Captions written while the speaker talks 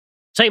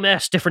Same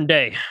S, different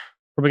day.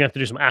 Probably going to have to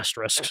do some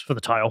asterisks for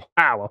the title.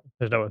 Ow.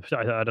 I don't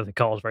think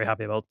Carl's very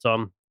happy about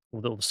all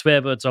the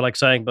swear words I like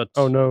saying, but...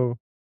 Oh, no.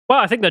 Well,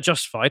 I think they're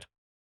justified. To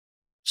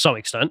some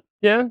extent.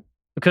 Yeah.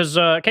 Because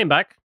I came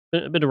back,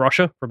 a bit of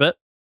Russia for a bit,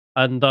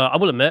 and I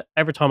will admit,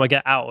 every time I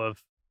get out of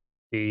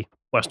the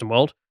Western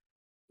world,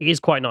 it is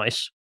quite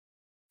nice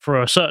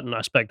for a certain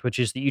aspect, which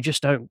is that you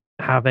just don't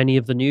have any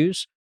of the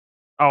news.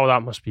 Oh,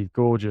 that must be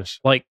gorgeous.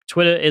 Like,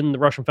 Twitter in the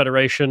Russian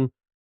Federation,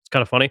 it's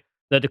kind of funny.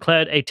 They're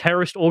declared a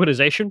terrorist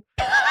organization.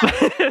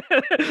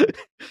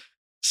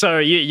 So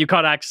you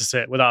can't access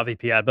it without a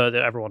VPN, but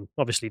everyone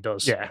obviously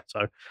does. Yeah.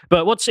 So,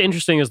 but what's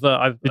interesting is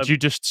that Did you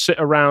just sit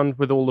around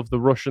with all of the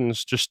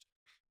Russians just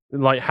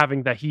like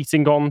having their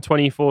heating on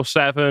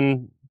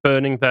 24/7,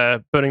 burning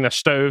their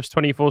stoves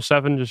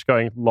 24/7, just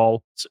going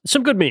lol?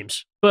 Some good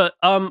memes, but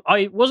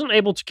I wasn't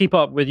able to keep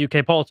up with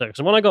UK politics.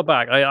 And when I got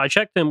back, I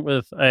checked in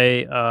with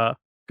a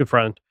good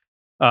friend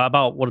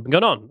about what had been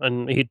going on,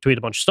 and he tweeted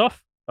a bunch of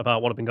stuff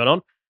about what had been going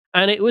on,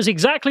 and it was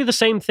exactly the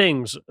same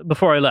things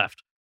before I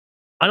left.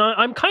 And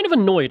I'm kind of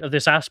annoyed of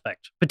this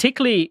aspect,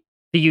 particularly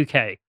the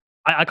UK.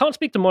 I can't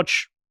speak to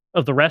much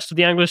of the rest of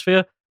the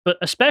Anglosphere, but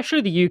especially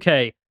the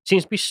UK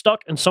seems to be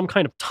stuck in some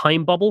kind of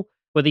time bubble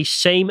where the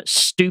same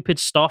stupid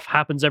stuff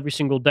happens every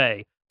single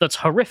day that's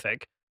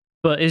horrific,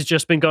 but has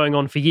just been going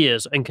on for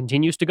years and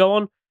continues to go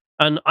on.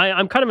 And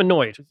I'm kind of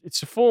annoyed.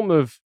 It's a form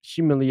of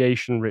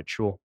humiliation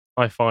ritual,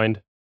 I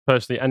find,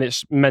 personally, and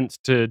it's meant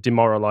to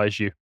demoralize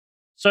you.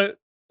 So,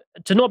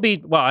 to not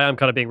be, well, I am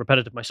kind of being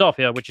repetitive myself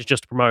here, which is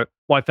just to promote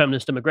why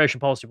feminist immigration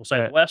policy will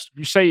save the West.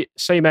 You say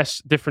same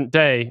S, different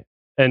day,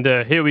 and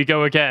here we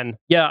go again.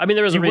 Yeah, I mean,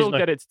 there is a reason. You will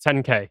get it to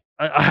 10K.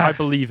 I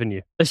believe in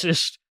you.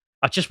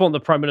 I just want the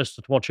Prime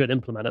Minister to watch it and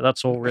implement it.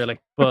 That's all, really.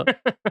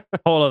 But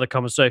whole other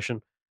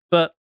conversation.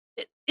 But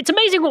it's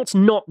amazing what's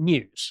not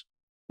news,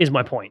 is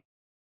my point.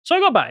 So I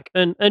got back,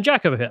 and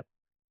Jack over here,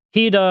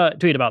 he'd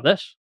tweeted about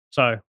this.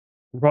 So,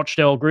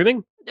 Rochdale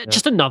grooming. Yeah.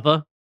 Just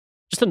another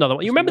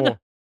one. You remember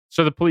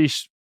So the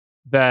police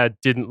there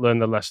didn't learn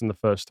the lesson the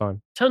first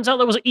time. Turns out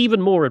there was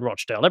even more in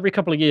Rochdale. Every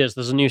couple of years,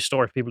 there's a new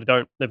story for people who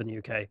don't live in the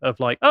UK of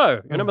like, oh,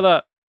 you remember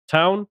that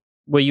town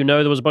where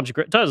there was a bunch of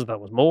turns out there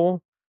was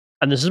more,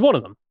 and this is one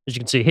of them, as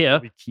you can see here.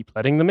 We keep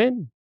letting them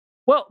in.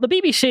 Well, the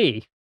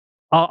BBC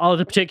are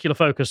the particular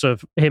focus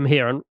of him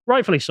here, and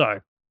rightfully so.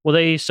 Well,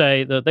 they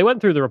say that they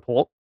went through the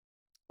report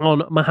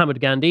on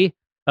Muhammad Gandhi,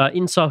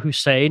 Insa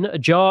Hussain,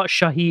 Jar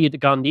Shahid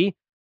Gandhi,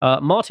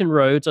 Martin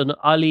Rhodes, and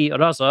Ali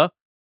Raza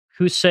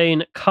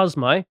Hussein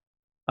Kazmai,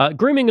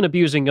 grooming and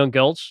abusing young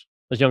girls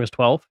as young as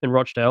 12 in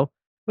Rochdale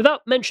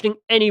without mentioning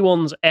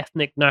anyone's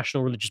ethnic,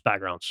 national, religious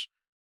backgrounds.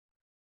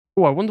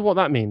 Oh, I wonder what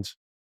that means.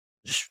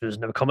 There's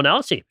no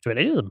commonality between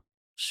any of them.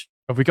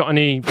 Have we got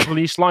any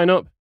police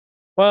lineup?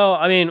 Well,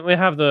 I mean, we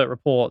have the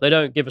report. They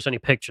don't give us any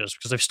pictures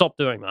because they've stopped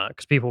doing that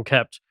because people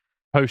kept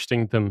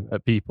posting them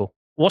at people.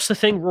 What's the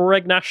thing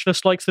Reg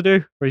Nationalist likes to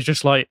do? Where he's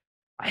just like,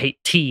 I hate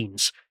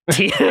teens.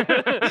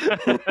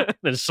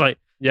 It's like,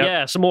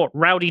 yeah, some more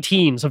rowdy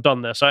teens have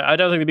done this. I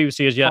don't think the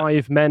BBC has yet.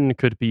 5 men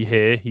could be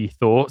here, he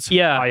thought.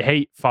 Yeah. I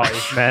hate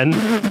 5 men.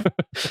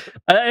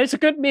 It's a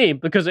good meme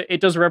because it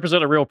does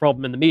represent a real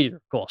problem in the media,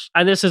 of course.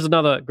 And this is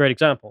another great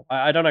example.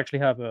 I don't actually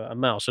have a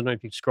mouse. I don't know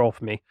if you can scroll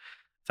for me.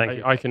 Thank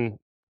you. I can.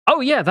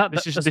 Oh, yeah.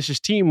 This is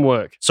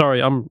teamwork.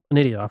 Sorry, I'm an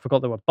idiot. I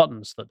forgot there were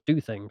buttons that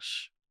do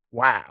things.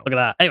 Wow. Look at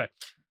that. Anyway,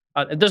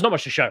 there's not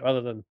much to show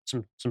other than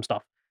some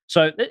stuff.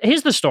 So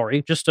here's the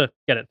story, just to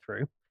get it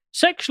through.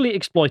 Sexually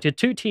exploited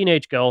 2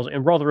 teenage girls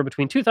in Rotherham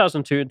between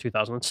 2002 and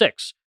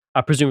 2006.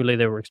 Presumably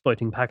they were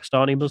exploiting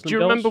Pakistani Muslim girls. Do you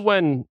remember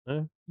when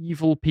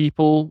evil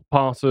people,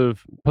 part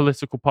of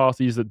political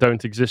parties that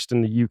don't exist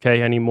in the UK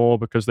anymore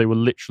because they were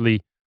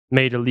literally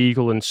made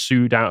illegal and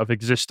sued out of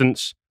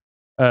existence,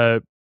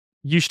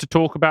 used to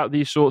talk about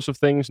these sorts of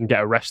things and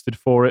get arrested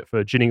for it,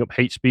 for ginning up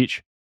hate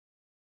speech?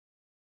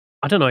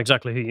 I don't know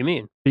exactly who you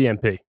mean.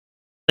 BNP.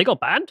 They got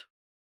banned?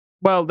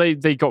 Well,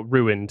 they got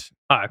ruined.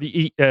 Oh.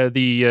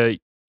 The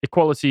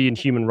Equality and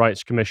Human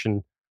Rights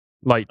Commission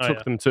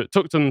took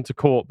them to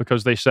court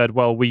because they said,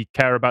 well, we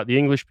care about the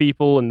English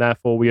people and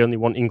therefore we only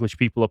want English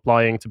people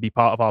applying to be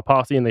part of our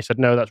party. And they said,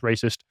 no, that's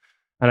racist.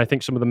 And I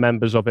think some of the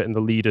members of it and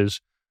the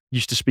leaders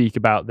used to speak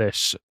about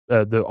this,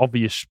 the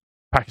obvious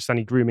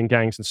Pakistani grooming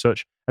gangs and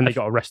such, and they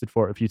got arrested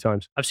for it a few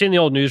times. I've seen the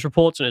old news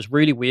reports and it's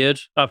really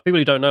weird. For people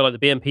who don't know, like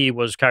the BNP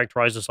was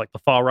characterized as like the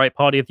far right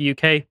party of the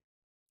UK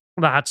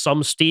that had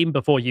some steam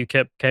before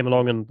UKIP came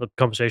along and the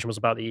conversation was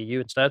about the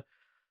EU instead.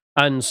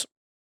 And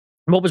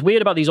what was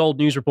weird about these old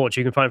news reports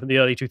you can find from the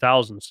early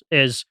 2000s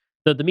is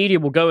that the media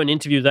will go and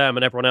interview them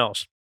and everyone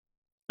else.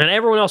 And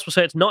everyone else will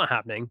say it's not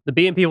happening. The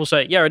BNP will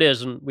say, yeah, it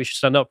is, and we should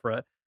stand up for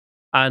it.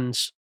 And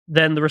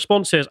then the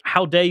response is,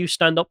 how dare you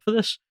stand up for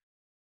this?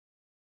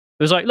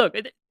 It was like, look,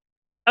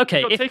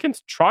 okay. Got taken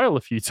to trial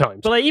a few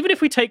times. But like, even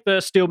if we take the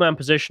steelman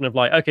position of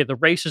like, okay, the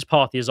racist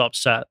party is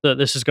upset that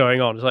this is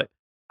going on. It's like,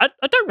 I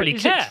don't really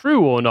care. Is it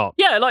true or not?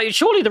 Yeah, like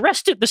surely the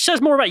rest of this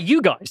says more about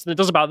you guys than it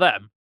does about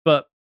them.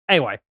 But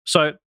anyway,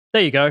 so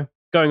there you go.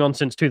 Going on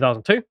since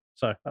 2002.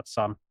 So that's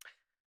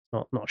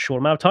not a short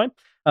amount of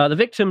time. The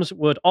victims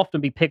would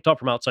often be picked up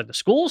from outside the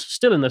schools,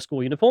 still in their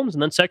school uniforms,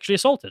 and then sexually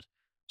assaulted.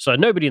 So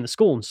nobody in the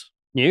schools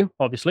knew,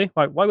 obviously.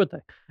 Why would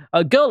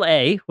they? Girl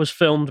A was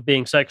filmed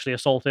being sexually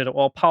assaulted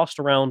while passed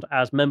around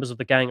as members of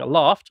the gang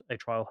laughed, a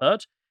trial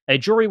heard. A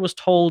jury was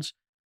told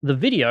the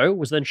video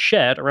was then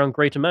shared around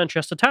Greater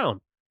Manchester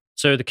town.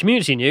 So the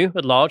community knew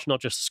at large,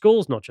 not just the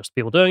schools, not just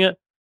people doing it.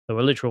 There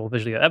were literal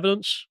visual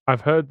evidence.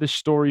 I've heard this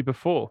story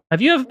before.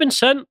 Have you ever been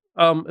sent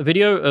a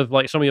video of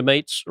like some of your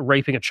mates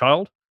raping a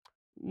child?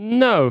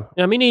 No.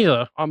 Yeah, me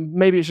neither.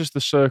 Maybe it's just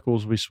the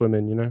circles we swim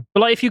in, you know?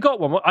 But like, if you got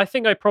one, I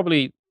think I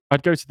probably.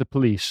 I'd go to the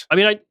police. I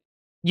mean,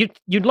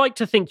 you'd like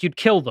to think you'd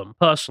kill them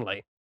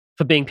personally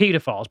for being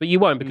paedophiles, but you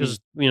won't because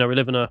we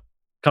live in a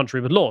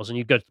country with laws, and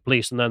you'd go to the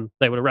police, and then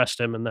they would arrest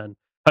him, and then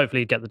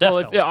hopefully he'd get the death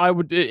penalty. I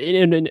would,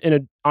 in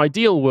an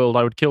ideal world,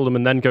 I would kill them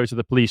and then go to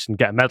the police and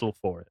get a medal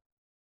for it.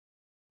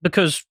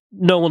 Because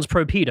no one's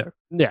pro pedo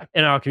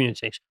in our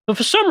communities. But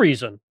for some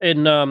reason,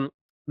 in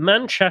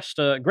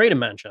Manchester, Greater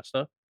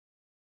Manchester,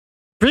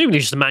 presumably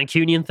just a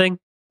Mancunian thing.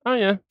 Oh,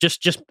 yeah.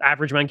 Just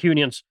average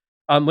Mancunians.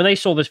 When they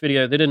saw this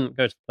video, they didn't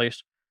go to the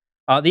police.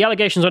 The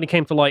allegations only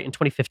came to light in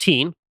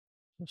 2015.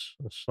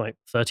 That's like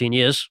 13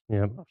 years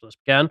after this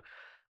began.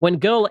 When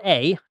girl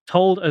A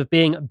told of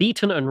being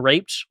beaten and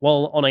raped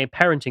while on a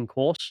parenting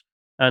course,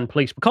 and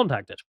police were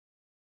contacted.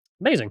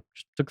 Amazing.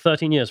 Just took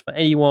 13 years for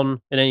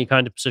anyone in any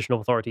kind of position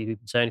of authority who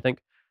can say anything.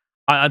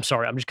 I'm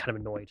sorry, I'm just kind of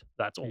annoyed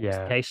that's always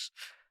the case.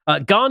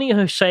 Ghani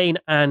Hussein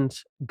and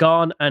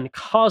Ghan and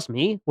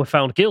Kazmi were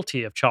found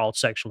guilty of child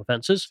sexual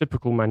offences.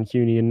 Typical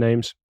Mancunian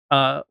names.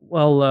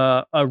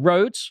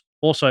 Rhodes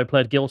also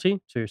pled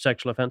guilty to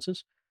sexual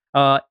offences.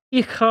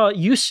 Ikha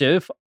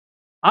Yusuf,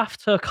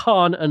 After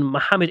Khan, and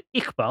Mohammed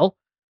Iqbal,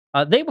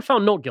 they were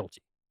found not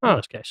guilty in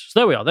this case. So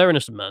there we are. They're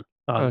innocent men.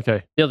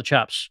 Okay. The other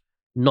chaps,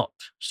 not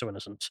so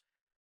innocent.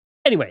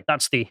 Anyway,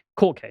 that's the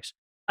court case.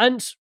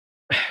 And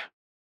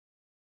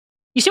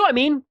you see what I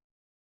mean?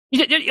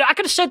 I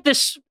could have said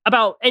this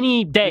about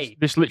any day.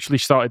 This literally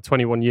started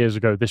 21 years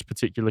ago, this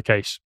particular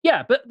case.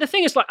 Yeah, but the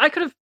thing is, like,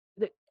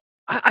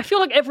 I feel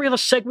like every other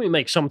segment we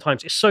make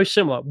sometimes is so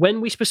similar when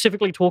we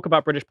specifically talk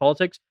about British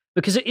politics,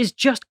 because it is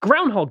just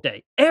Groundhog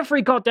Day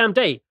every goddamn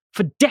day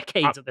for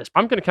decades at this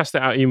point. I'm going to cast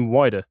it out even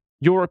wider.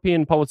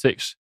 European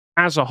politics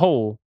as a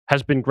whole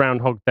has been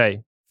Groundhog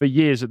Day for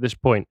years at this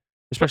point,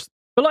 especially.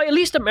 But like, at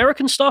least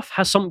American stuff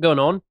has something going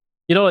on.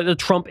 You know, like the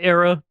Trump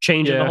era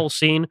changing the whole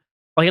scene.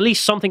 Like, at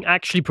least something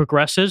actually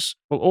progresses.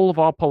 Well, all of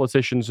our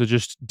politicians are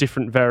just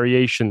different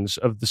variations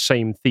of the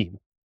same theme.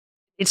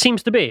 It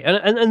seems to be.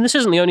 And this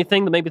isn't the only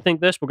thing that made me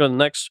think this. We'll go to the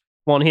next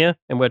one here,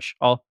 in which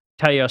I'll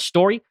tell you a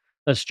story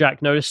that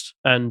Jack noticed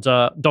and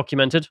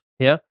documented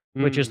here,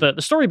 which is that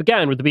the story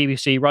began with the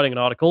BBC writing an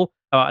article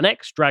about an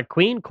ex-drag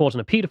queen caught in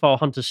a paedophile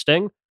hunter's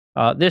sting.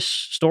 This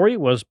story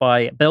was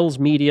by Bell's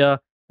Media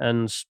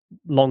and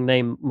long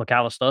name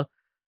McAllister.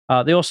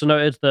 They also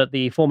noted that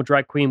the former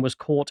drag queen was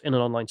caught in an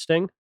online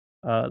sting.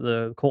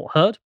 The court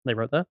heard, they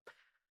wrote there.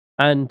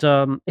 And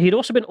he'd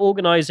also been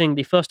organising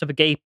the first ever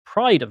gay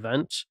pride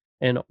event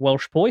in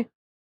Welshpool.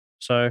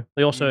 So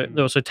they also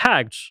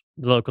tagged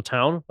the local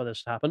town where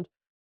this happened.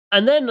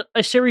 And then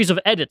a series of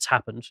edits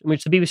happened in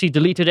which the BBC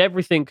deleted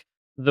everything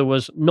that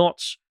was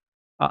not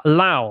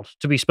allowed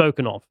to be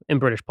spoken of in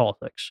British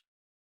politics.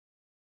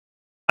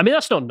 I mean,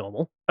 that's not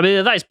normal. I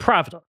mean, that is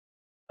Pravda.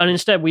 And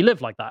instead, we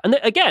live like that. And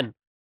again,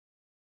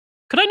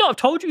 could I not have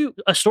told you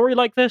a story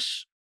like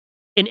this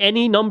in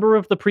any number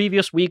of the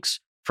previous weeks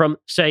from,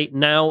 say,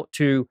 now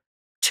to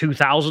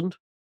 2000?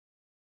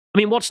 I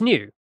mean, what's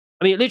new?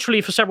 I mean, literally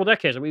for several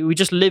decades, I mean, we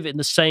just live in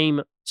the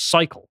same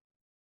cycle.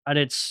 And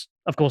it's,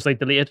 of course, they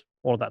deleted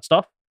all of that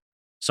stuff.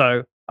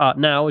 So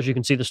now, as you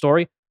can see the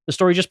story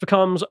just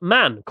becomes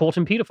man caught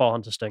in paedophile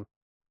hunter sting.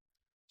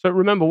 So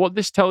remember, what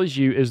this tells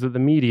you is that the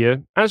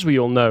media, as we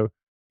all know,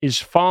 is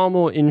far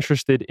more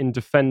interested in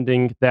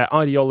defending their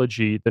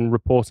ideology than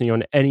reporting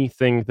on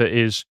anything that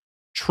is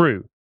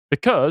true.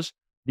 Because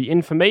the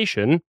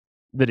information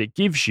that it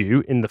gives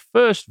you in the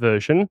first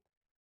version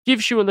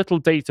gives you a little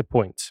data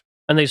point.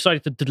 And they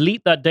decided to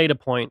delete that data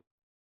point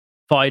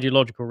for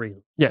ideological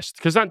reasons. Yes,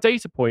 because that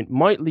data point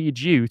might lead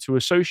you to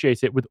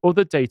associate it with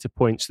other data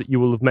points that you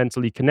will have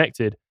mentally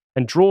connected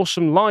and draw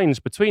some lines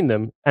between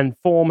them and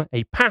form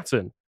a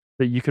pattern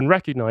that you can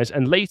recognize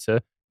and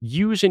later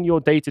use in your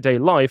day-to-day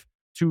life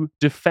to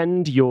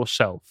defend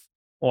yourself.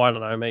 Or, I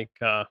don't know, make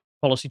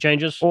policy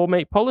changes. Or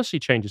make policy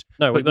changes.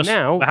 No, but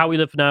now, how we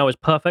live now is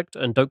perfect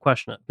and don't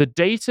question it. The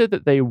data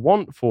that they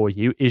want for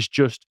you is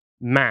just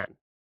man.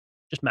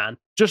 Just man.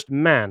 Just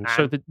man.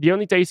 So the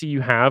only data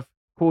you have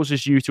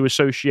causes you to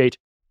associate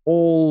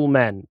all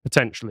men,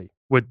 potentially,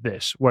 with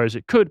this, whereas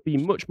it could be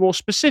much more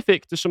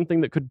specific to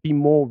something that could be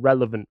more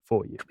relevant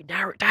for you. Could we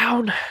narrow it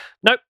down?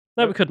 No,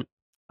 we couldn't.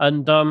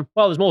 And, well,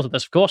 there's more to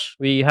this, of course.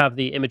 We have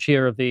the image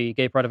here of the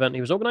gay pride event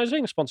he was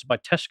organising, sponsored by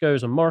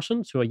Tesco's and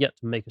Morrison's, who are yet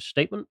to make a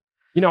statement.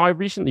 You know, I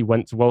recently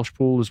went to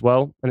Welshpool as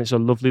well, and it's a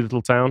lovely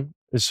little town.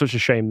 It's such a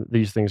shame that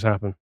these things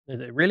happen.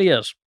 It really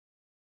is.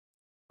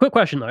 Quick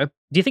question, though.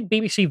 Do you think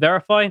BBC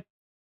Verify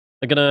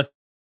are going to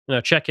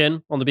check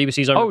in on the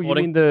BBC's own Oh, you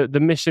reporting. mean the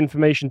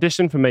misinformation,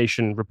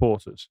 disinformation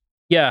reporters?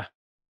 Yeah.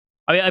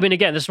 I mean,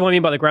 again, this is what I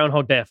mean by the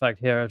Groundhog Day effect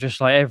here.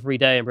 Just like every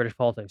day in British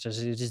politics,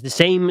 it's the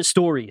same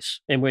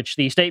stories in which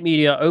the state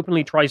media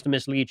openly tries to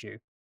mislead you.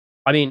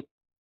 I mean,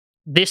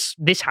 this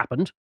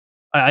happened.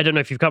 I don't know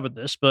if you've covered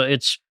this, but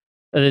it's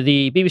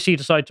the BBC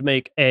decided to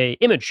make a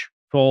image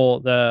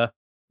for the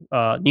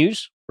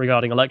news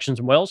regarding elections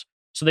in Wales.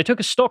 So they took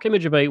a stock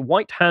image of a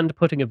white hand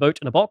putting a vote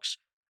in a box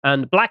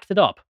and blacked it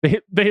up.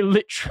 They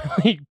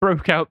literally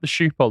broke out the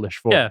shoe polish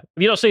for Yeah, it.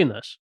 have you not seen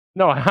this?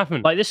 No, I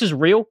haven't. Like, this is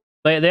real.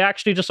 They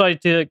actually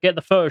decided to get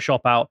the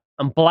Photoshop out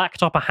and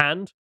blacked up a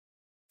hand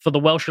for the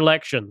Welsh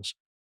elections.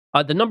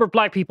 The number of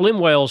black people in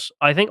Wales,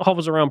 I think,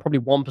 hovers around probably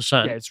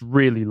 1%. Yeah, it's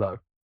really low.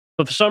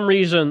 But for some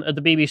reason, at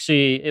the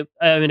BBC,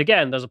 I mean,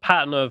 again, there's a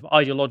pattern of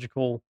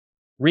ideological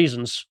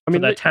reasons for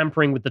their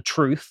tampering with the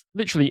truth.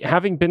 Literally,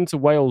 having been to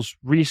Wales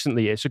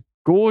recently, it's a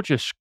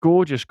gorgeous,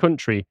 gorgeous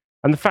country.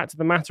 And the fact of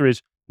the matter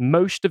is,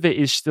 most of it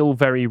is still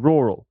very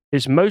rural.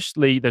 It's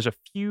mostly, there's a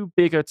few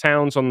bigger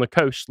towns on the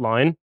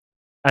coastline,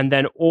 and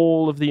then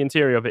all of the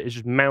interior of it is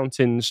just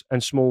mountains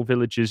and small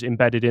villages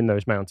embedded in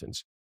those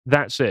mountains.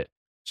 That's it.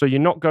 So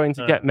you're not going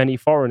to get many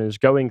foreigners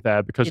going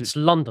there because it's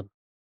London.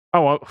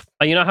 Oh, well,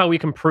 you know how we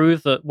can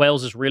prove that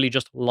Wales is really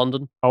just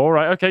London? Oh, all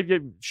right, okay, yeah,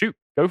 shoot,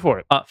 go for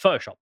it.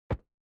 Photoshop.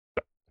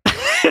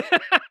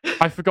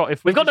 I forgot.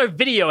 If we've got no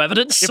video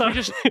evidence, if we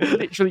just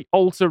literally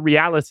alter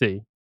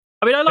reality,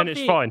 I mean, I love then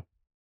it's fine.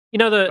 You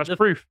know That's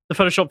proof. The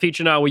Photoshop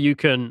feature now where you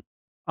can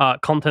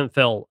content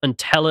fill and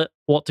tell it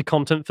what to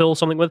content fill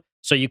something with,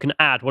 so you can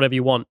add whatever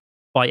you want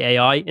by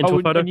AI into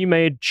a photo. And you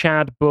made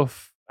Chad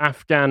buff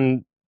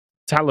Afghan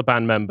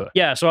Taliban member.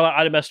 Yeah, so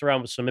I messed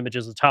around with some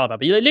images of the Taliban,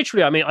 but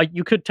literally, I mean,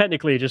 you could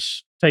technically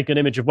just take an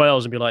image of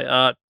Wales and be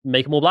like,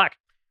 make them all black.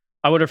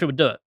 I wonder if it would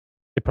do it.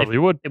 It probably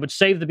would. It would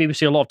save the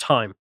BBC a lot of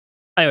time.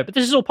 Anyway, but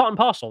this is all part and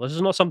parcel. This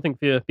is not something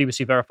for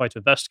BBC Verify to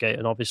investigate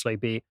and obviously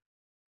be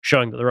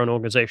showing that their own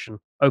organization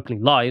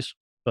openly lies,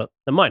 but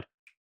never mind.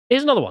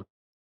 Here's another one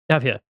you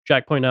have here.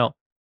 Jack pointed out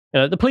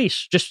the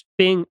police just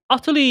being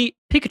utterly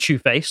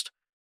Pikachu-faced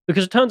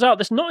because it turns out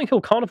this Notting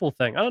Hill Carnival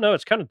thing, I don't know,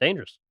 it's kind of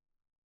dangerous.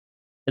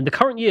 In the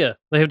current year,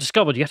 they have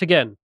discovered yet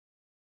again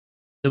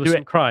there was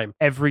some crime.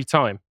 Every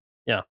time.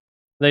 Yeah.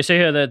 They say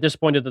here they're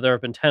disappointed that there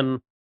have been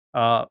 10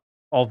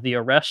 of the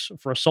arrests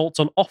for assaults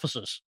on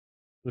officers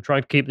who are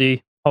trying to keep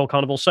the whole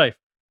carnival safe.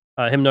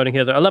 Him noting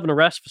here that 11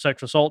 arrests for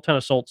sexual assault, 10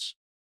 assaults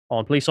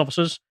on police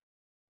officers,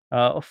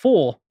 4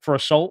 for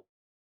assault,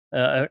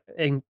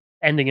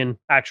 ending in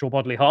actual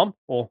bodily harm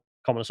or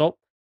common assault,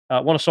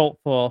 1 assault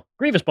for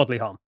grievous bodily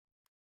harm.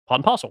 Part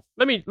and parcel.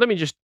 Let me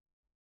just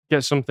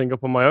get something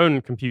up on my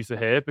own computer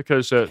here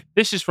because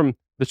this is from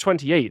the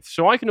 28th,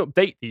 so I can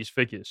update these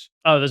figures.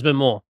 Oh, there's been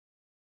more.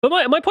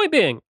 But my point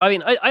being, I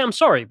mean, I am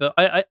sorry, but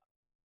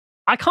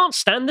I can't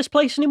stand this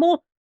place anymore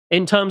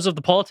in terms of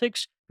the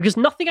politics because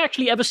nothing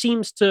actually ever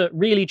seems to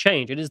really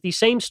change. It is the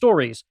same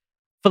stories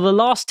for the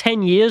last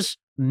 10 years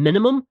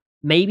minimum,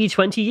 maybe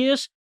 20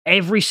 years,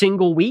 every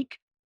single week.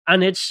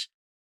 And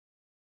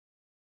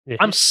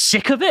I'm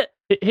sick of it.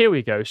 Here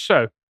we go.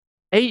 So,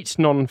 8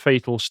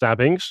 non-fatal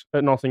stabbings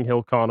at Notting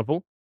Hill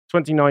Carnival.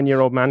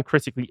 29-year-old man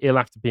critically ill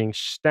after being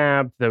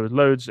stabbed. There was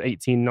loads,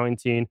 18,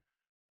 19.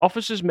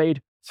 Officers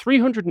made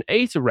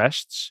 308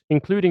 arrests,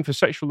 including for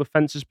sexual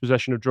offences,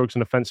 possession of drugs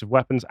and offensive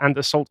weapons, and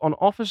assault on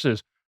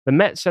officers. The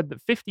Met said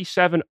that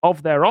 57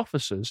 of their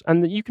officers,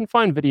 and that you can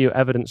find video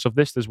evidence of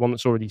this, there's one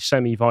that's already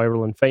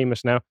semi-viral and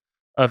famous now,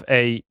 of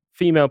a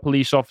female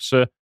police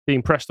officer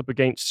being pressed up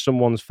against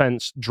someone's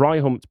fence,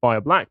 dry-humped by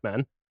a black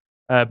man.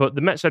 But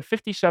the Met said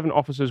 57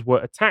 officers were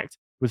attacked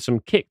with some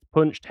kicked,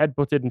 punched,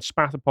 headbutted, and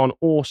spat upon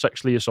or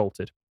sexually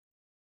assaulted.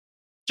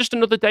 Just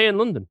another day in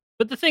London.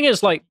 But the thing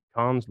is, like,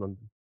 Carnes,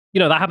 London.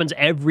 That happens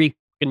every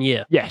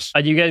year. Yes.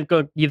 And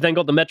you've then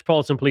got the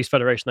Metropolitan Police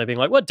Federation there being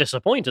like, we're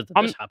disappointed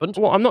that this happened.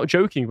 Well, I'm not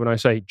joking when I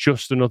say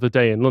just another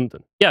day in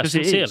London. Yeah,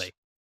 sincerely.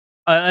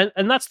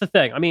 And that's the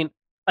thing. I mean,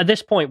 at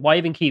this point, why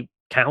even keep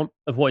count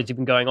of what is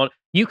even going on?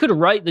 You could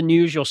write the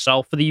news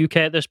yourself for the UK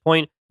at this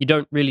point. You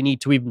don't really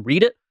need to even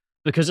read it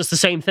because it's the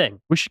same thing.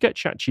 We should get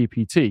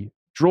ChatGPT.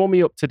 Draw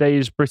me up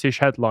today's British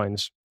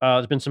headlines.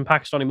 There's been some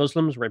Pakistani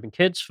Muslims raping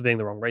kids for being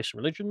the wrong race and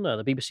religion.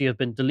 The BBC have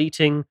been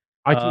deleting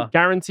I can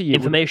guarantee you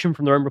information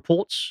from their own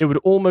reports. It would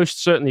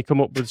almost certainly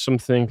come up with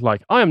something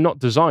like, I am not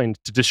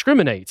designed to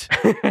discriminate.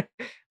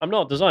 I'm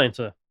not designed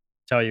to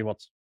tell you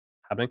what's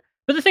happening.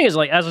 But the thing is,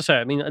 like, as I say,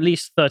 I mean, at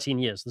least 13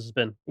 years, this has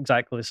been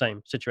exactly the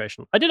same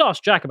situation. I did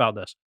ask Jack about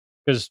this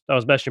because I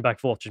was messaging back and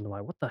forth, just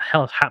like, what the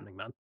hell is happening,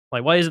 man?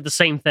 Like, why is it the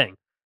same thing?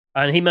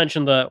 And he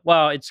mentioned that,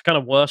 well, it's kind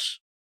of worse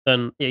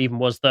than it even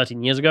was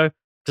 13 years ago.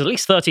 Because at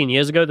least 13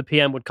 years ago, the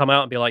PM would come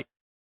out and be like,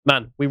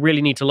 man, we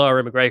really need to lower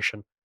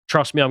immigration.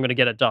 Trust me, I'm going to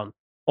get it done.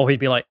 Or he'd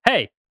be like,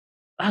 hey,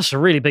 that's a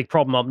really big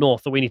problem up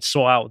north that we need to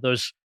sort out with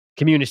those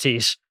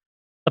communities.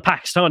 The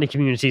Pakistani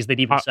communities, they'd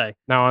even say.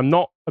 Now, I'm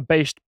not a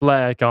based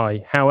Blair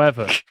guy.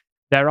 However,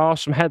 there are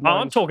some headlines.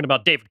 Oh, I'm talking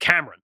about David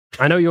Cameron.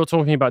 I know you're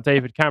talking about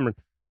David Cameron.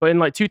 But in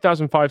like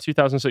 2005,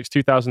 2006,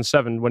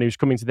 2007, when he was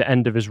coming to the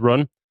end of his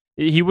run,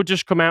 He would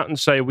just come out and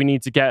say, "We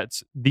need to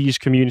get these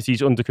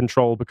communities under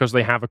control because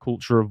they have a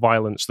culture of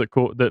violence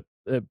that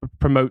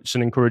promotes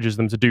and encourages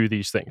them to do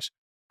these things."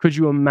 Could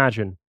you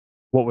imagine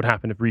what would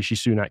happen if Rishi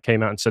Sunak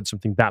came out and said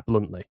something that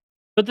bluntly?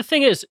 But the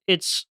thing is,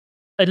 it's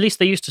at least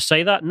they used to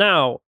say that.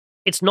 Now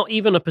it's not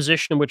even a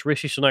position in which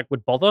Rishi Sunak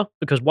would bother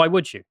because why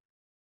would you?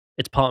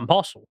 It's part and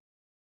parcel.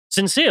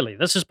 Sincerely,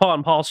 this is part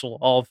and parcel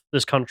of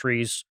this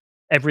country's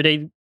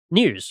everyday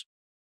news.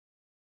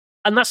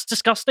 And that's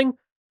disgusting.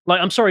 Like,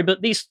 I'm sorry,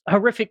 but these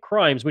horrific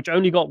crimes, which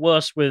only got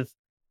worse with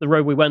the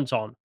road we went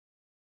on,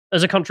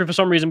 as a country, for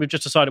some reason, we've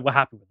just decided we're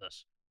happy with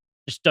this.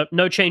 Just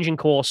no change in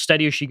course,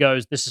 steady as she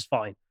goes. This is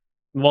fine.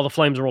 While the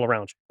flames are all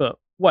around you, but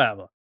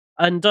whatever.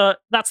 And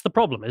that's the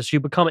problem: is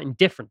you become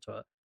indifferent to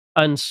it.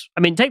 And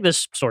I mean, take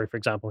this story for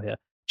example. Here,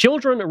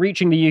 children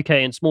reaching the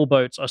UK in small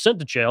boats are sent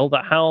to jail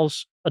that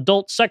house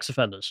adult sex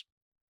offenders.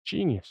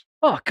 Genius.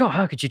 Oh God,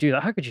 how could you do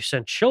that? How could you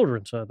send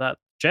children to that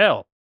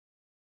jail?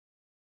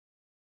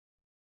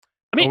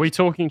 I mean, Are we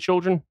talking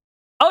children?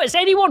 oh, is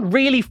anyone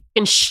really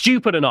fucking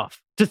stupid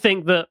enough to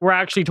think that we're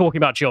actually talking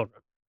about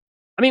children?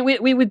 I mean,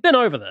 we've been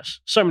over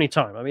this so many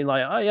times. I mean,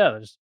 like, oh yeah,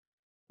 there's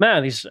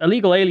man, these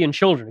illegal alien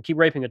children who keep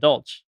raping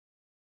adults.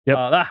 Yep.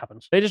 That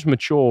happens. They just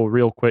mature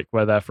real quick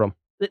where they're from.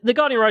 The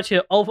Guardian writes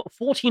here of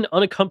 14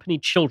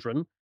 unaccompanied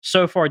children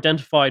so far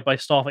identified by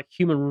staff at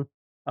Human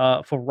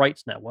for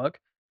Rights Network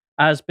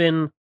has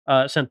been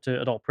sent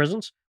to adult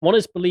prisons. One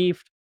is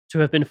believed to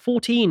have been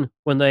 14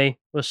 when they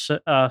were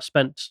sent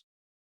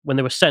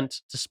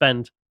to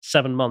spend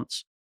 7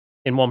 months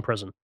in one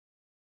prison.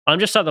 I'm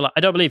just saying that I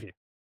don't believe you.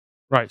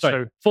 Right.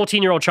 Sorry, So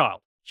 14-year-old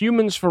child.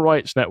 Humans for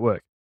Rights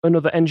Network,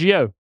 another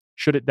NGO,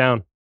 shut it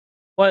down.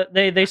 Well,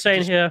 they say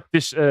in here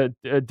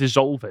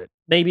Dissolve it.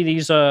 maybe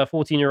these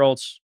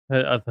 14-year-olds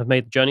have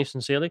made the journey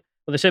sincerely,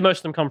 but they say most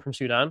of them come from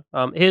Sudan.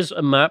 Here's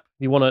a map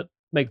if you want to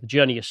make the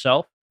journey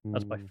yourself.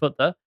 That's by foot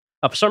there.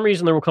 For some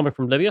reason, they're all coming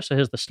from Libya, so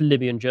here's the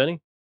Libyan journey.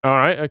 All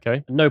right. Okay.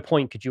 At no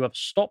point could you ever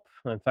stop.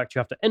 In fact, you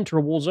have to enter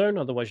a war zone,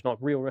 otherwise you're not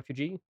a real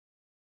refugee.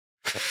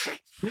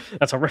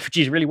 That's how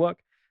refugees really work.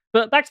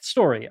 But back to the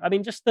story. I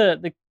mean, just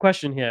the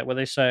question here where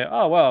they say,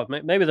 oh, well,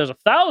 maybe there's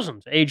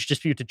 1,000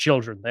 age-disputed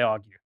children, they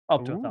argue,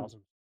 up to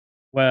 1,000,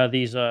 where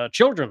these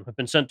children have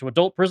been sent to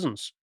adult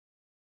prisons.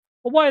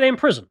 Well, why are they in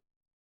prison?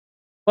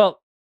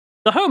 Well,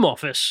 the Home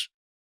Office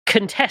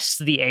contests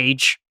the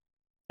age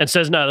and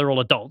says, no, they're all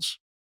adults.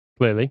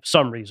 Clearly. For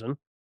some reason.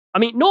 I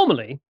mean,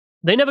 normally,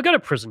 they never go to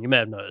prison, you may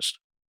have noticed.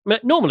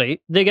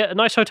 Normally, they get a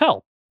nice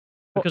hotel.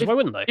 Because why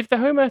wouldn't they? If the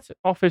Home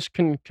Office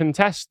can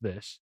contest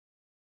this,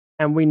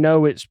 and we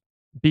know it's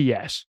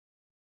BS,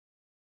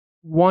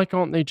 why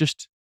can't they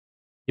just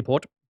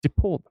deport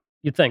them?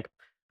 You'd think.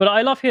 But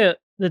I love here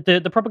that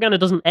the propaganda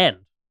doesn't end,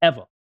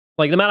 ever.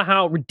 Like, no matter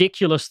how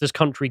ridiculous this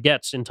country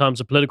gets in terms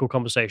of political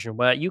conversation,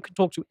 where you can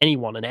talk to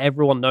anyone and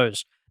everyone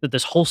knows that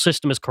this whole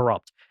system is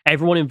corrupt.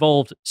 Everyone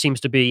involved seems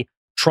to be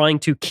trying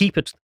to keep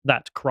it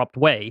that corrupt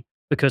way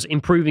because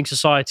improving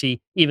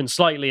society even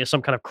slightly is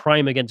some kind of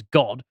crime against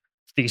God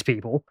to these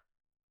people.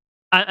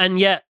 And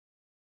yet,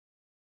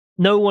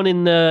 no one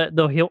in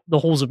the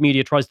halls of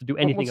media tries to do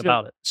anything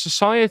about it.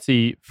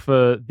 Society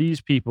for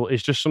these people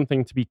is just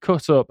something to be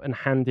cut up and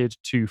handed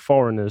to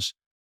foreigners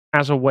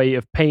as a way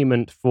of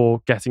payment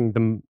for getting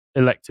them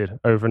elected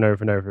over and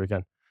over and over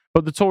again.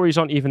 But the Tories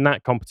aren't even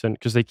that competent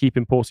because they keep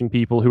importing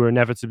people who are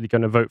inevitably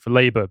going to vote for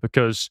Labour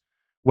because,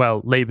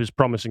 well, Labour's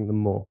promising them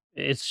more.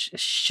 It's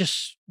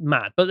just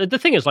mad. But the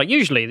thing is, like,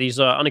 usually these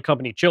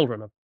unaccompanied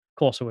children, of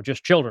course, who are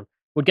just children,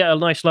 would get a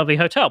nice, lovely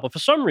hotel. But for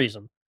some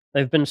reason,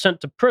 they've been sent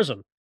to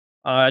prison.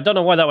 I don't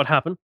know why that would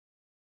happen.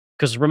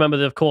 Because remember,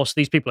 that, of course,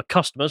 these people are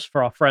customers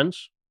for our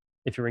friends,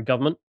 if you're in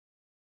government.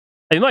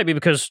 It might be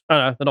because, I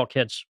don't know, they're not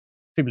kids.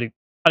 People who,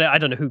 I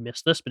don't know who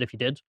missed this, but if you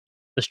did,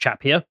 this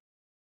chap here,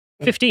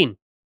 15.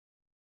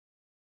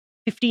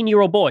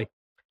 15-year-old boy.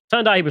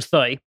 Turned out he was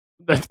 30.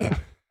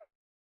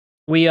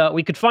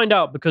 We could find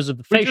out because of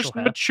the facial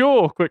hair.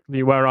 Mature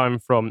quickly where I'm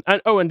from.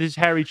 And his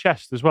hairy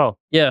chest as well.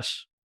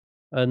 Yes.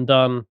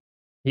 And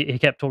he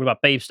kept talking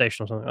about Babe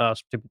Station or something.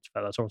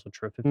 Oh, that's also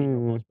true.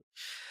 15-year-old boys.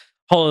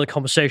 Whole other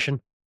conversation.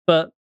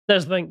 But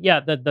there's the thing, yeah,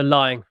 they're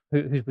lying.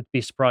 Who would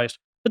be surprised?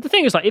 But the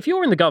thing is, like, if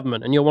you're in the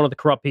government and you're one of the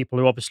corrupt people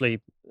who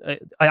obviously,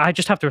 I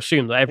just have to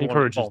assume that everyone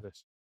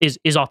encourages this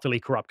is utterly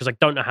corrupt because I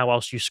don't know how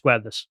else you square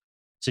this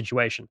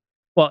situation.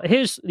 Well,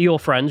 here's your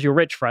friends, your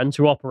rich friends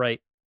who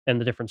operate in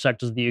the different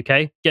sectors of the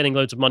UK, getting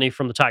loads of money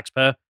from the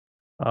taxpayer,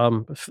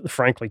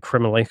 frankly,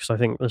 criminally, because I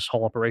think this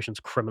whole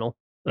operation's criminal.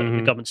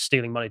 The government's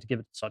stealing money to give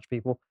it to such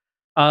people.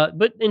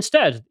 But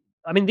instead,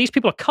 I mean, these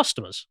people are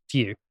customers to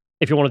you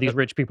if you're one of these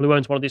rich people who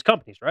owns one of these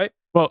companies, right?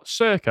 Well,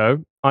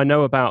 Serco, I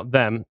know about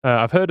them.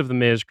 I've heard of the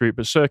Mears Group,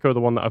 but Serco are the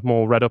one that I've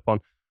more read up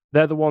on.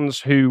 They're the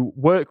ones who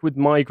work with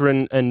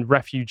migrant and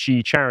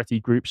refugee charity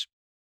groups,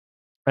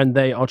 and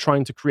they are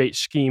trying to create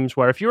schemes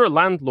where if you're a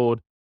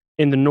landlord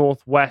in the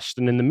Northwest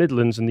and in the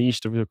Midlands and the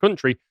east of the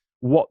country,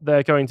 what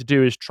they're going to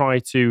do is try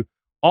to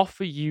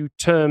offer you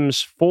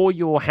terms for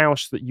your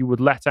house that you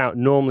would let out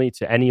normally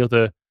to any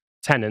other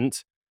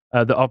tenant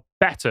that are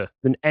better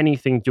than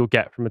anything you'll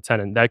get from a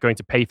tenant. They're going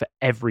to pay for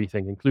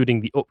everything,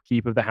 including the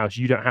upkeep of the house.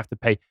 You don't have to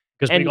pay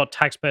Because we got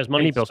taxpayers'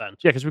 money any to bills. spend.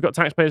 Yeah, because we've got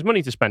taxpayers'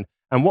 money to spend.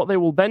 And what they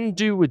will then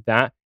do with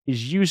that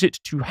is use it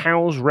to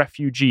house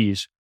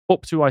refugees,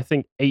 up to, I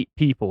think, 8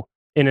 people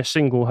in a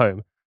single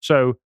home.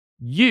 So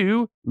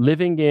you,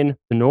 living in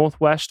the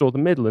Northwest or the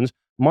Midlands,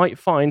 might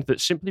find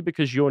that simply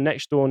because your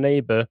next door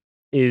neighbor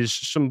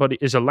is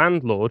a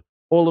landlord,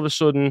 all of a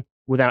sudden,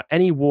 without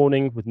any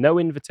warning, with no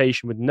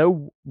invitation,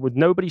 with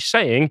nobody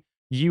saying,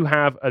 you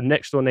have a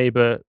next door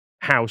neighbor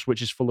house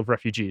which is full of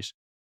refugees,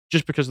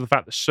 just because of the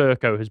fact that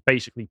Serco has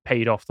basically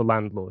paid off the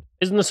landlord.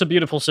 Isn't this a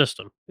beautiful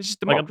system? This is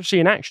democracy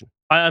in action.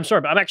 I'm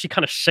sorry, but I'm actually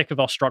kind of sick of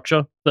our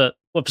structure that,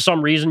 well, for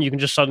some reason, you can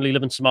just suddenly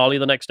live in Somalia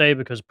the next day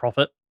because of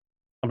profit.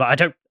 I'm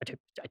like, I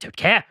don't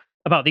care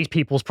about these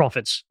people's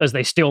profits as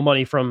they steal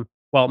money from,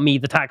 well, me,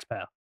 the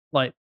taxpayer.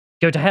 Like,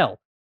 go to hell.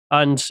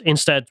 And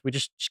instead, we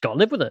just got to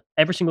live with it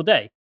every single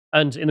day.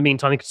 And in the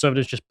meantime, the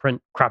Conservatives just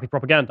print crappy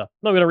propaganda.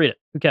 Not going to read it.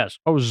 Who cares?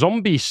 Oh,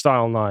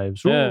 zombie-style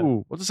knives. Ooh, Yeah.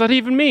 what does that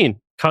even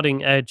mean?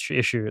 Cutting edge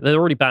issue. They're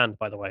already banned,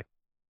 by the way.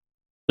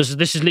 This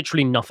is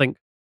literally nothing.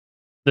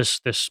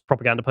 This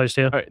propaganda post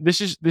here.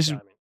 This is Yeah,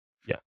 I mean,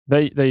 yeah.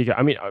 There you go.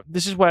 I mean,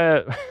 this is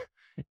where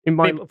in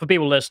my for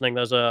people listening,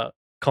 there's a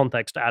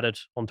context added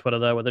on Twitter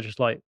there where they're just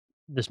like,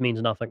 this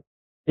means nothing.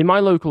 in my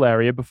local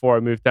area before I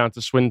moved down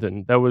to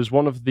Swindon, there was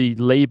one of the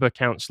Labour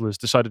councillors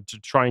decided to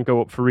try and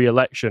go up for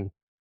re-election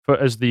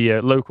as the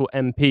local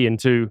MP and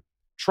to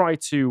try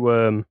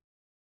to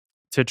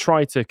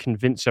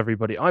convince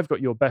everybody, I've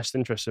got your best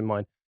interests in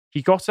mind.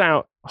 He got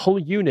out a whole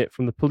unit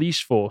from the police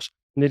force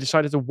and they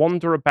decided to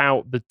wander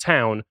about the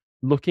town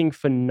looking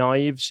for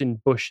knives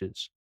in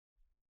bushes.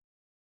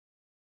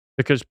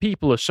 Because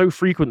people are so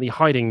frequently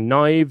hiding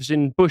knives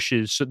in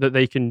bushes so that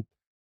they can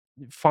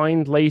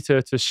find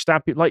later to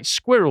stab it, like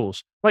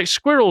squirrels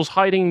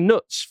hiding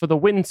nuts for the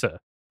winter.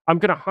 I'm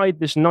going to hide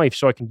this knife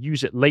so I can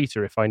use it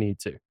later if I need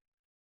to.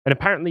 And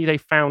apparently they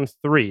found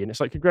 3. And it's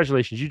like,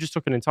 congratulations, you just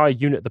took an entire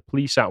unit of the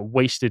police out and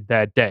wasted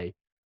their day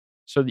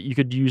so that you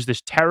could use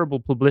this terrible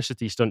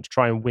publicity stunt to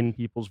try and win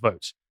people's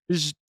votes.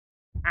 This is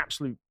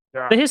absolute.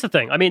 But here's the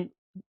thing. I mean,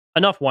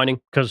 enough whining,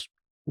 because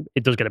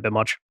it does get a bit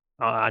much.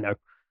 I know.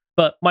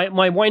 But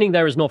my whining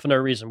there is not for no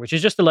reason, which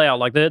is just to lay out,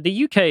 like,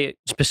 the UK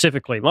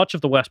specifically, much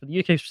of the West, but the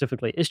UK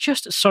specifically, is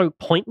just so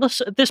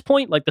pointless at this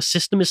point. Like, the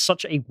system is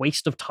such a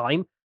waste of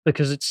time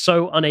because it's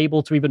so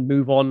unable to even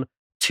move on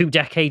 2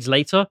 decades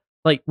later.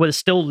 Like, we're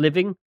still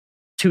living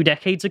 2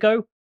 decades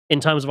ago in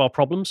terms of our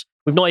problems.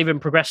 We've not even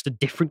progressed to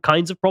different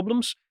kinds of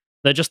problems.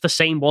 They're just the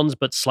same ones,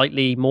 but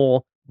slightly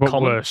more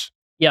common. Worse.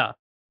 Yeah.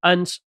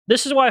 And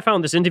this is why I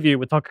found this interview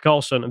with Tucker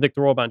Carlson and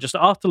Viktor Orban just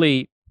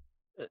utterly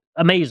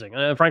amazing.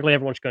 And frankly,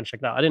 everyone should go and check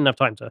that out. I didn't have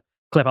time to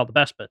clip out the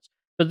best bits.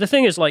 But the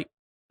thing is, like,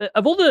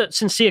 of all the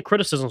sincere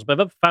criticisms I've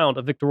ever found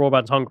of Viktor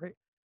Orban's Hungary,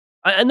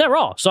 and there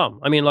are some.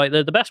 I mean, like,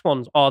 the best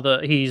ones are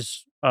that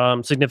he's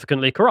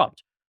significantly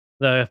corrupt.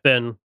 There have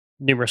been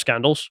numerous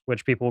scandals,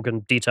 which people can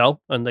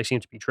detail, and they seem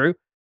to be true.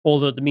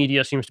 Or that the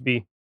media seems to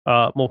be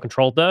more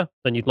controlled there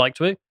than you'd like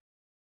to be.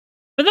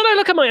 But then I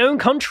look at my own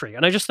country,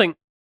 and I just think,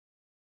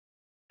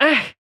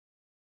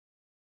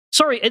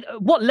 sorry,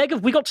 what leg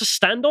have we got to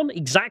stand on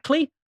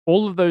exactly?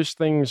 All of those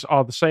things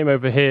are the same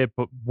over here,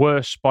 but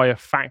worse by a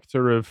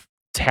factor of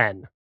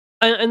 10.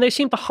 And they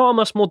seem to harm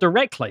us more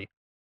directly.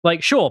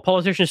 Like, sure,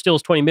 politician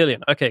steals 20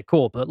 million. Okay,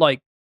 cool. But,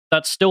 like,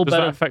 that's still Does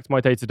better. that affect my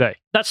day-to-day?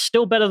 That's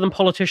still better than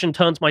politician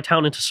turns my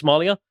town into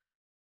Somalia.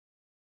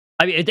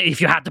 I mean,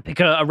 if you had to pick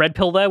a red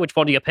pill there, which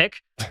one do you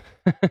pick?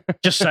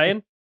 Just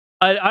saying.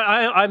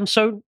 I'm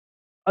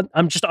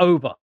just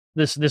over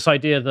this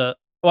idea that,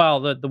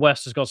 well, the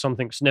West has got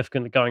something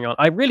significant going on.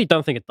 I really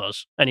don't think it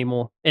does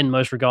anymore in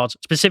most regards,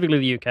 specifically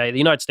the UK. The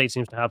United States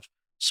seems to have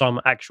some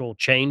actual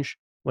change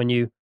when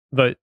you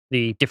vote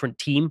the different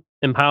team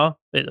in power.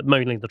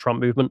 Mainly the Trump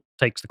movement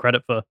takes the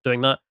credit for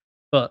doing that.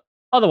 But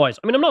otherwise,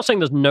 I mean, I'm not saying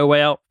there's no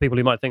way out for people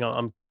who might think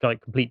I'm like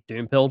complete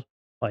doom-pilled.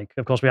 Like,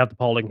 of course, we have the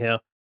polling here.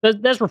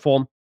 There's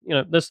reform. You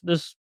know,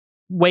 there's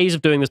ways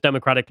of doing this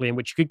democratically in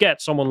which you could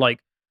get someone like,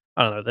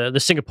 I don't know, the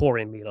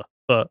Singaporean leader,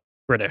 but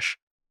British,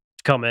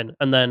 to come in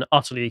and then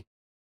utterly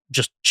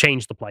just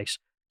change the place.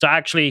 To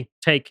actually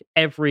take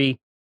every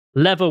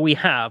lever we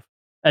have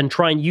and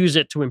try and use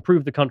it to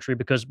improve the country,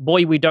 because,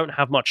 boy, we don't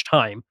have much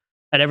time.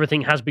 And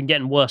everything has been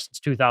getting worse since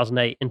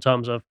 2008 in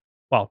terms of,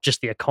 well,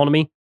 just the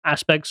economy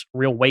aspects,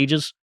 real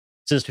wages.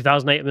 Since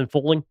 2008 have been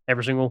falling,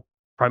 every single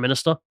prime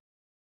minister.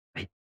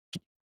 Can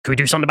we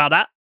do something about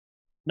that?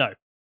 No.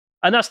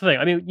 And that's the thing.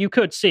 I mean, you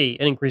could see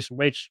an increase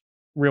in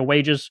real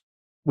wages.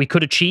 We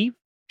could achieve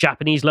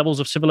Japanese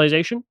levels of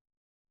civilization.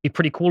 Be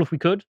pretty cool if we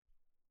could.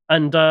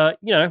 And,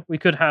 we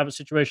could have a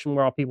situation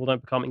where our people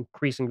don't become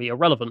increasingly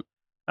irrelevant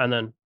and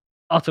then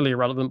utterly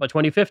irrelevant by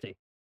 2050.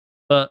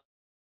 But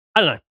I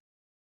don't know.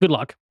 Good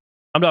luck.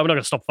 I'm not going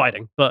to stop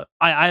fighting, but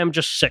I am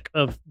just sick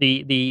of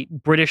the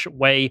British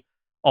way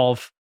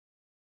of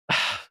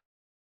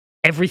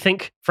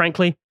everything,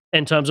 frankly,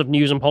 in terms of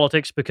news and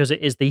politics, because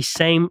it is the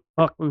same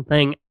fucking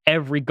thing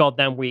every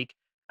goddamn week.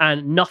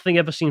 and nothing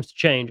ever seems to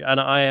change. And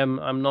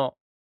I'm not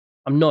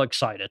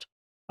excited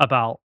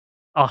about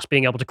us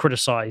being able to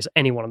criticize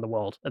anyone in the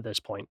world at this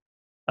point.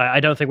 I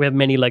don't think we have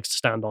many legs to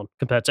stand on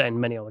compared to in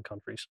many other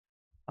countries.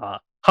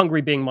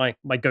 Hungary being my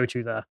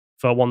go-to there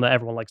for one that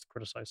everyone likes to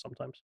criticize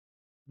sometimes.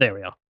 There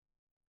we are.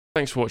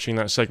 Thanks for watching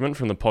that segment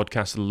from the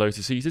podcast of the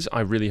Lotus Eaters.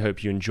 I really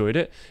hope you enjoyed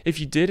it. If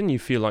you did and you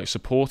feel like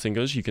supporting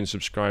us, you can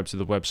subscribe to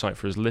the website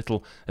for as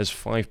little as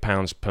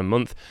 £5 per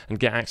month and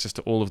get access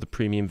to all of the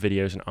premium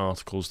videos and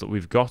articles that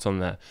we've got on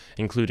there,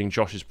 including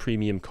Josh's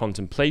premium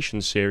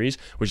contemplation series,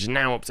 which is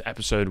now up to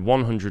episode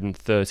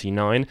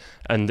 139,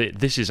 and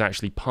this is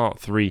actually part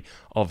 3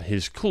 of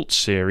his cult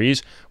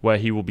series, where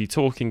he will be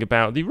talking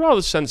about the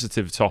rather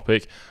sensitive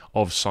topic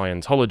of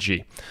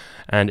Scientology.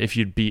 And if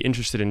you'd be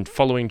interested in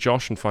following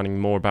Josh and finding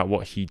more about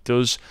what he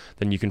does,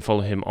 then you can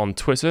follow him on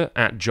Twitter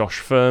at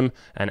JoshFirm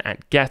and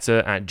at Getter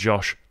at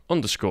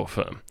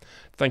Josh_Firm.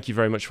 Thank you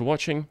very much for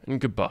watching, and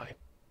goodbye.